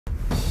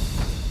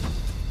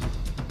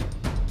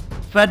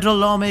Federal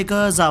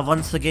lawmakers are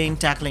once again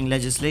tackling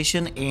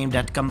legislation aimed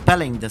at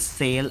compelling the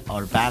sale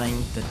or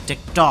banning the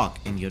TikTok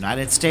in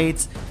United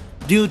States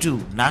due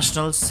to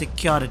national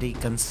security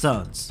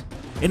concerns.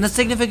 In a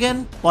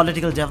significant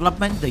political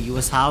development, the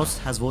US House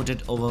has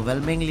voted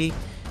overwhelmingly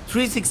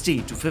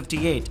 360 to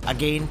 58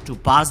 again to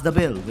pass the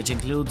bill, which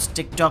includes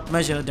TikTok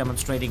measure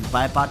demonstrating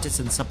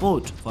bipartisan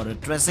support for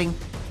addressing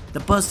the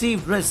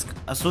perceived risk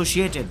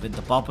associated with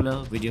the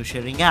popular video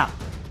sharing app.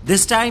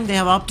 This time they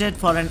have opted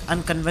for an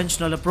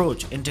unconventional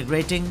approach,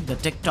 integrating the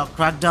TikTok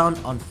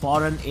crackdown on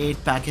foreign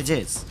aid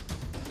packages.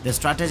 This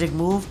strategic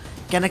move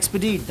can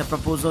expedite the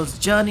proposal's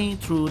journey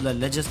through the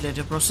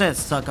legislative process,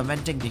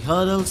 circumventing the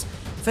hurdles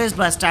faced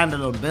by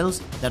standalone bills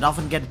that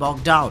often get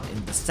bogged down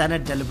in the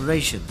Senate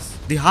deliberations.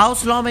 The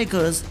House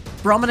lawmakers,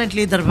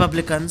 prominently the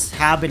Republicans,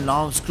 have been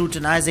long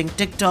scrutinizing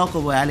TikTok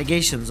over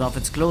allegations of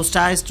its close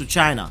ties to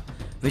China,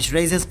 which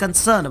raises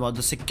concern about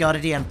the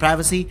security and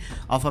privacy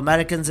of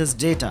Americans'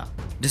 data.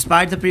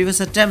 Despite the previous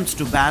attempts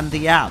to ban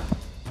the app,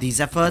 these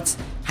efforts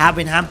have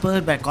been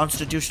hampered by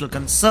constitutional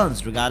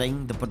concerns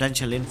regarding the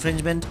potential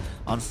infringement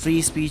on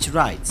free speech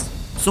rights.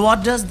 So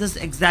what does this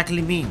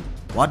exactly mean?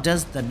 What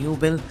does the new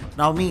bill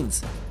now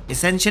means?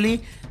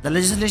 Essentially, the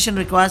legislation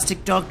requires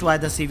TikTok to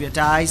either sever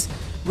ties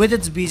with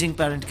its Beijing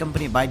parent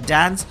company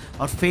ByteDance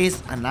or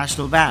face a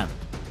national ban.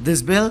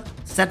 This bill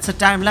sets a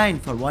timeline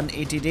for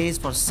 180 days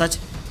for such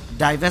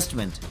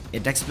divestment.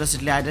 It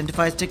explicitly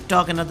identifies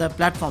TikTok and other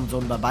platforms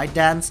owned by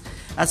ByteDance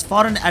as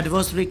foreign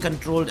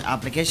adversary-controlled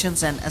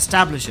applications and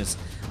establishes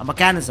a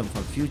mechanism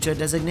for future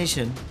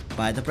designation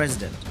by the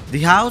president.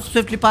 The House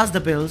swiftly passed the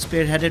bill,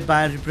 spearheaded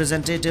by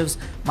Representatives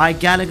Mike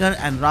Gallagher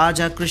and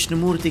Raja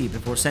Krishnamurthy,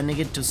 before sending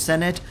it to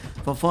Senate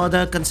for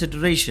further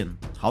consideration.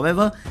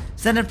 However,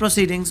 Senate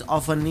proceedings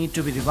often need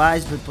to be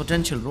revised with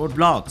potential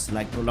roadblocks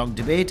like prolonged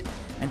debate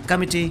and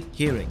committee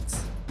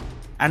hearings.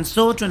 And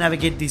so, to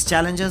navigate these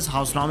challenges,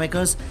 House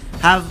lawmakers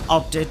have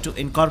opted to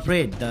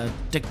incorporate the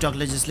TikTok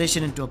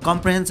legislation into a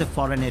comprehensive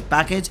foreign aid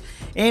package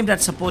aimed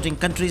at supporting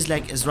countries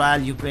like Israel,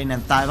 Ukraine,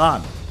 and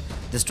Taiwan.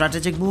 The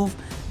strategic move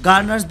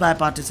garners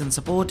bipartisan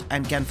support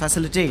and can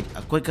facilitate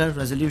a quicker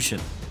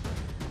resolution.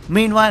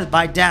 Meanwhile,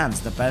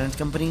 ByteDance, the parent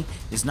company,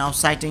 is now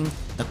citing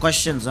the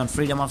questions on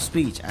freedom of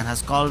speech and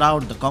has called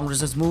out the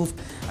Congress's move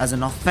as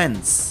an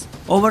offense.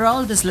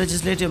 Overall, this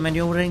legislative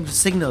maneuvering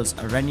signals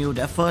a renewed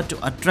effort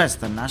to address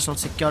the national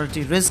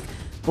security risk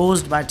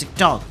posed by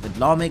TikTok, with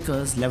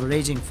lawmakers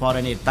leveraging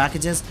foreign aid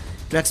packages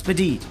to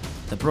expedite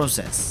the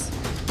process.